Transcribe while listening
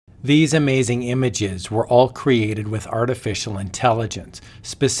These amazing images were all created with artificial intelligence,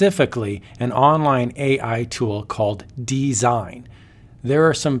 specifically an online AI tool called DZINE. There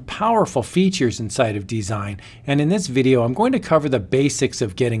are some powerful features inside of DZINE, and in this video I'm going to cover the basics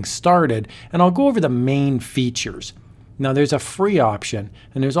of getting started, and I'll go over the main features. Now there's a free option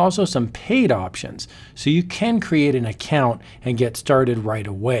and there's also some paid options, so you can create an account and get started right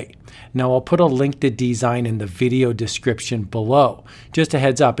away. Now I'll put a link to DZINE in the video description below. Just a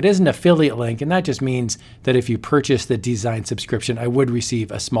heads up, it is an affiliate link, and that just means that if you purchase the DZINE subscription, I would receive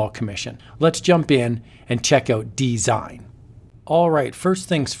a small commission. Let's jump in and check out DZINE. Alright, first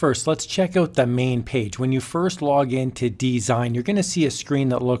things first, let's check out the main page. When you first log into DZINE, you're going to see a screen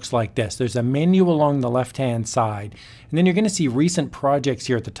that looks like this. There's a menu along the left-hand side, and then you're going to see recent projects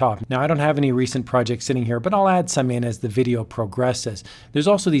here at the top. Now, I don't have any recent projects sitting here, but I'll add some in as the video progresses. There's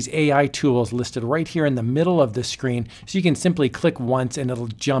also these AI tools listed right here in the middle of the screen, so you can simply click once and it'll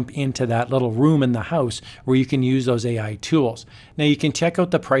jump into that little room in the house where you can use those AI tools. Now, you can check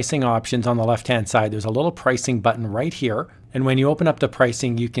out the pricing options on the left-hand side. There's a little pricing button right here. And when you open up the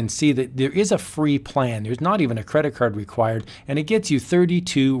pricing, you can see that there is a free plan. There's not even a credit card required, and it gets you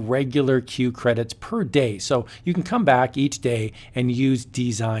 32 regular Q credits per day. So you can come back each day and use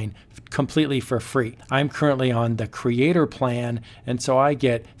DZINE completely for free. I'm currently on the creator plan, and so I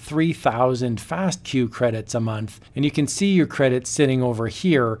get 3,000 fast Q credits a month. And you can see your credits sitting over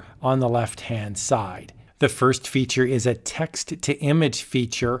here on the left-hand side. The first feature is a text-to-image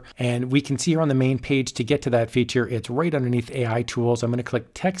feature, and we can see here on the main page to get to that feature, it's right underneath AI tools. I'm going to click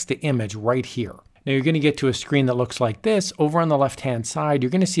text-to-image right here. Now you're going to get to a screen that looks like this. Over on the left-hand side, you're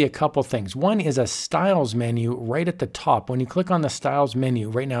going to see a couple things. One is a styles menu right at the top. When you click on the styles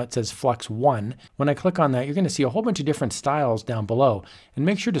menu, right now it says Flux 1. When I click on that, you're going to see a whole bunch of different styles down below. And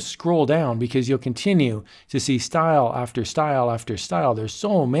make sure to scroll down because you'll continue to see style after style after style. There's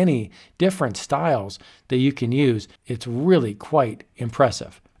so many different styles that you can use. It's really quite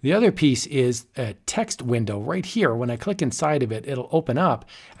impressive. The other piece is a text window right here. When I click inside of it, it'll open up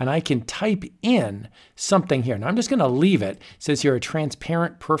and I can type in something here. Now I'm just going to leave it. It says here a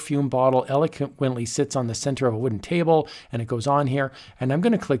transparent perfume bottle eloquently sits on the center of a wooden table, and it goes on here. And I'm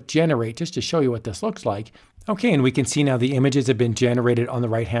going to click generate just to show you what this looks like. Okay, and we can see now the images have been generated on the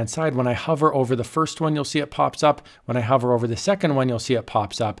right-hand side. When I hover over the first one, you'll see it pops up. When I hover over the second one, you'll see it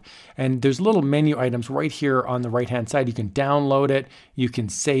pops up. And there's little menu items right here on the right-hand side. You can download it, you can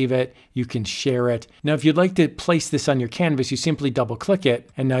save it, you can share it. Now, if you'd like to place this on your canvas, you simply double-click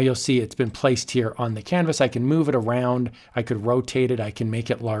it, and now you'll see it's been placed here on the canvas. I can move it around, I could rotate it, I can make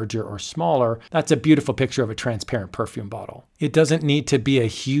it larger or smaller. That's a beautiful picture of a transparent perfume bottle. It doesn't need to be a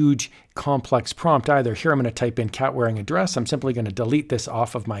huge, complex prompt either. Here I'm going to type in cat wearing a dress. I'm simply going to delete this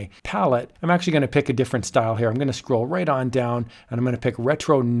off of my palette. I'm actually going to pick a different style here. I'm going to scroll right on down and I'm going to pick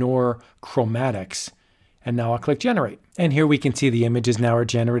retro noir chromatics. And now I'll click generate. And here we can see the images now are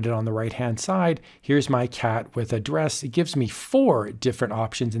generated on the right hand side. Here's my cat with a dress. It gives me 4 different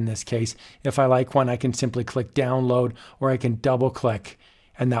options in this case. If I like one, I can simply click download, or I can double click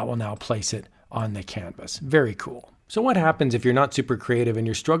and that will now place it on the canvas. Very cool. So what happens if you're not super creative and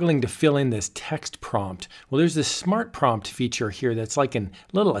you're struggling to fill in this text prompt? Well, there's this smart prompt feature here that's like a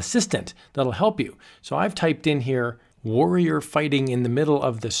little assistant that'll help you. So I've typed in here, warrior fighting in the middle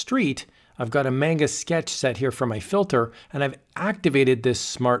of the street. I've got a manga sketch set here for my filter, and I've activated this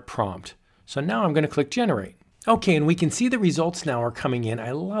smart prompt. So now I'm going to click generate. Okay, and we can see the results now are coming in.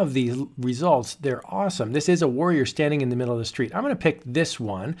 I love these results. They're awesome. This is a warrior standing in the middle of the street. I'm going to pick this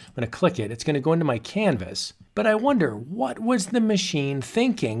one. I'm going to click it. It's going to go into my canvas. But I wonder, what was the machine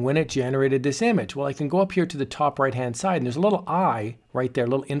thinking when it generated this image? Well, I can go up here to the top right-hand side, and there's a little eye right there, a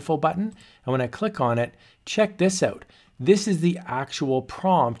little info button. And when I click on it, check this out. This is the actual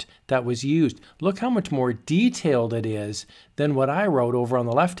prompt that was used. Look how much more detailed it is than what I wrote over on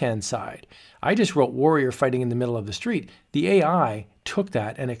the left-hand side. I just wrote warrior fighting in the middle of the street. The AI took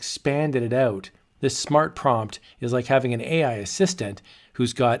that and expanded it out. This smart prompt is like having an AI assistant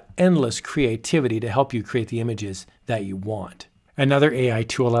who's got endless creativity to help you create the images that you want. Another AI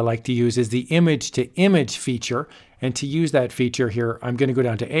tool I like to use is the image-to-image feature. And to use that feature here, I'm going to go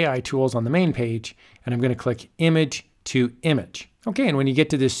down to AI tools on the main page, and I'm going to click image to image. Okay, and when you get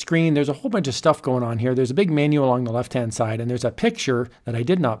to this screen, there's a whole bunch of stuff going on here. There's a big menu along the left-hand side, and there's a picture that I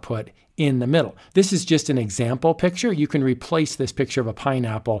did not put in the middle. This is just an example picture. You can replace this picture of a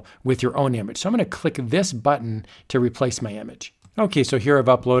pineapple with your own image. So I'm going to click this button to replace my image. Okay, so here I've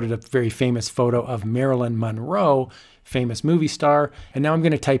uploaded a very famous photo of Marilyn Monroe, famous movie star, and now I'm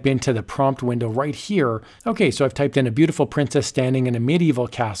going to type into the prompt window right here. Okay, so I've typed in a beautiful princess standing in a medieval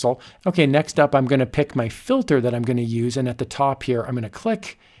castle. Okay, next up I'm going to pick my filter that I'm going to use, and at the top here I'm going to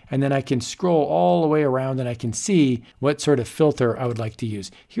click, and then I can scroll all the way around and I can see what sort of filter I would like to use.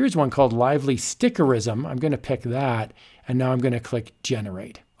 Here's one called Lively Stickerism. I'm going to pick that, and now I'm going to click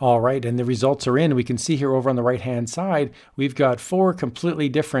Generate. All right, and the results are in. We can see here over on the right-hand side, we've got 4 completely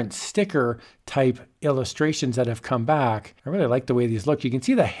different sticker type illustrations that have come back. I really like the way these look. You can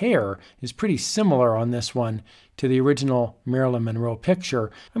see the hair is pretty similar on this one to the original Marilyn Monroe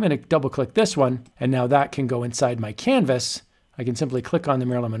picture. I'm going to double click this one, and now that can go inside my canvas. I can simply click on the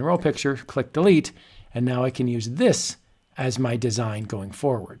Marilyn Monroe picture, click delete, and now I can use this as my design going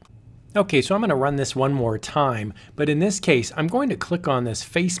forward. Okay, so I'm going to run this one more time, but in this case, I'm going to click on this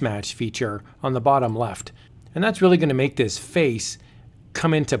face match feature on the bottom left. And that's really going to make this face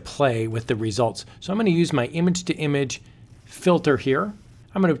come into play with the results. So I'm going to use my image to image filter here.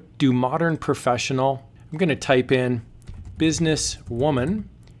 I'm going to do modern professional. I'm going to type in business woman,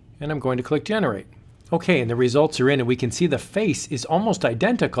 and I'm going to click generate. Okay, and the results are in, and we can see the face is almost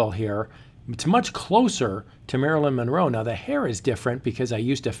identical here. It's much closer to Marilyn Monroe. Now the hair is different because I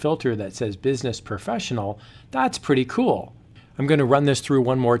used a filter that says business professional. That's pretty cool. I'm going to run this through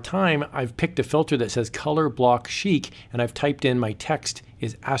one more time. I've picked a filter that says color block chic, and I've typed in my text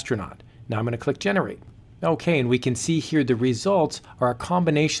is astronaut. Now I'm going to click generate. Okay, and we can see here the results are a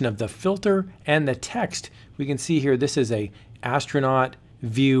combination of the filter and the text. We can see here this is a astronaut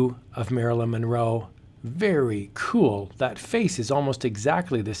view of Marilyn Monroe. Very cool. That face is almost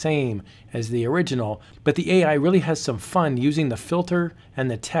exactly the same as the original, but the AI really has some fun using the filter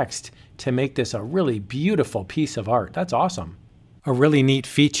and the text to make this a really beautiful piece of art. That's awesome. A really neat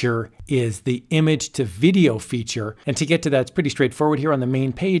feature is the image to video feature. And to get to that, it's pretty straightforward. Here on the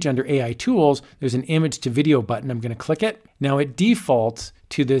main page under AI tools, there's an image to video button. I'm going to click it. Now it defaults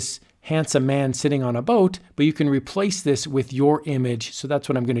to this handsome man sitting on a boat, but you can replace this with your image. So that's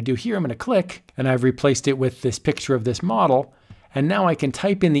what I'm going to do here. I'm going to click, and I've replaced it with this picture of this model. And now I can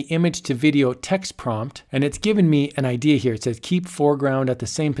type in the image to video text prompt, and it's given me an idea here. It says keep foreground at the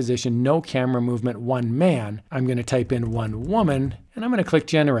same position, no camera movement, one man. I'm going to type in one woman, and I'm going to click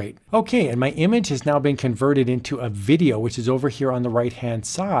generate. Okay, and my image has now been converted into a video, which is over here on the right-hand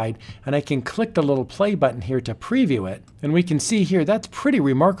side, and I can click the little play button here to preview it. And we can see here, that's pretty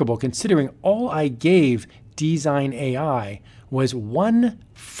remarkable considering all I gave DZINE AI was one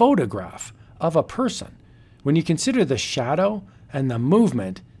photograph of a person. When you consider the shadow and the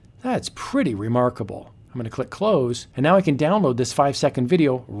movement, that's pretty remarkable. I'm going to click close, and now I can download this 5-second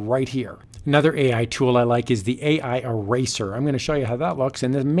video right here. Another AI tool I like is the AI eraser. I'm going to show you how that looks.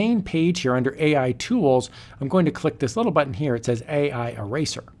 In the main page here under AI tools, I'm going to click this little button here. It says AI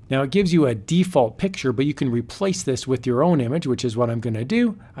eraser. Now it gives you a default picture, but you can replace this with your own image, which is what I'm going to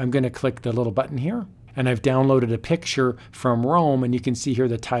do. I'm going to click the little button here. And I've downloaded a picture from Rome, and you can see here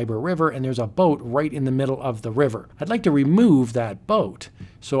the Tiber River, and there's a boat right in the middle of the river. I'd like to remove that boat.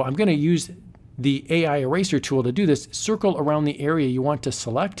 So I'm going to use the AI eraser tool to do this. Circle around the area you want to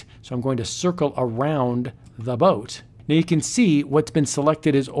select. So I'm going to circle around the boat. Now you can see what's been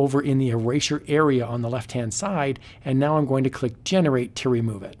selected is over in the erasure area on the left-hand side, and now I'm going to click generate to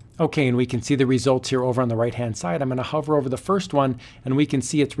remove it. Okay, and we can see the results here over on the right-hand side. I'm going to hover over the first one, and we can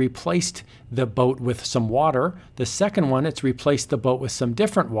see it's replaced the boat with some water. The second one, it's replaced the boat with some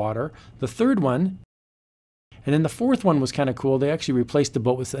different water. The third one, and then the fourth one was kind of cool. They actually replaced the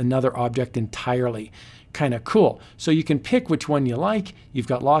boat with another object entirely. Kind of cool. So you can pick which one you like. You've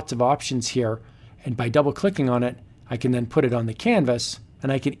got lots of options here, and by double-clicking on it, I can then put it on the canvas,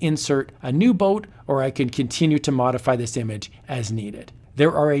 and I can insert a new boat, or I can continue to modify this image as needed.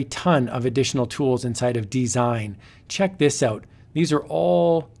 There are a ton of additional tools inside of DZINE. Check this out. These are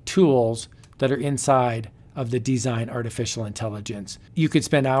all tools that are inside of the DZINE artificial intelligence. You could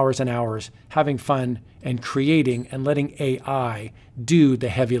spend hours and hours having fun and creating and letting AI do the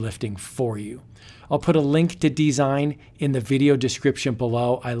heavy lifting for you. I'll put a link to DZINE in the video description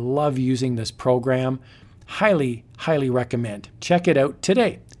below. I love using this program. Highly, highly recommend. Check it out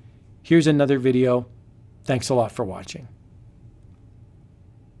today. Here's another video. Thanks a lot for watching.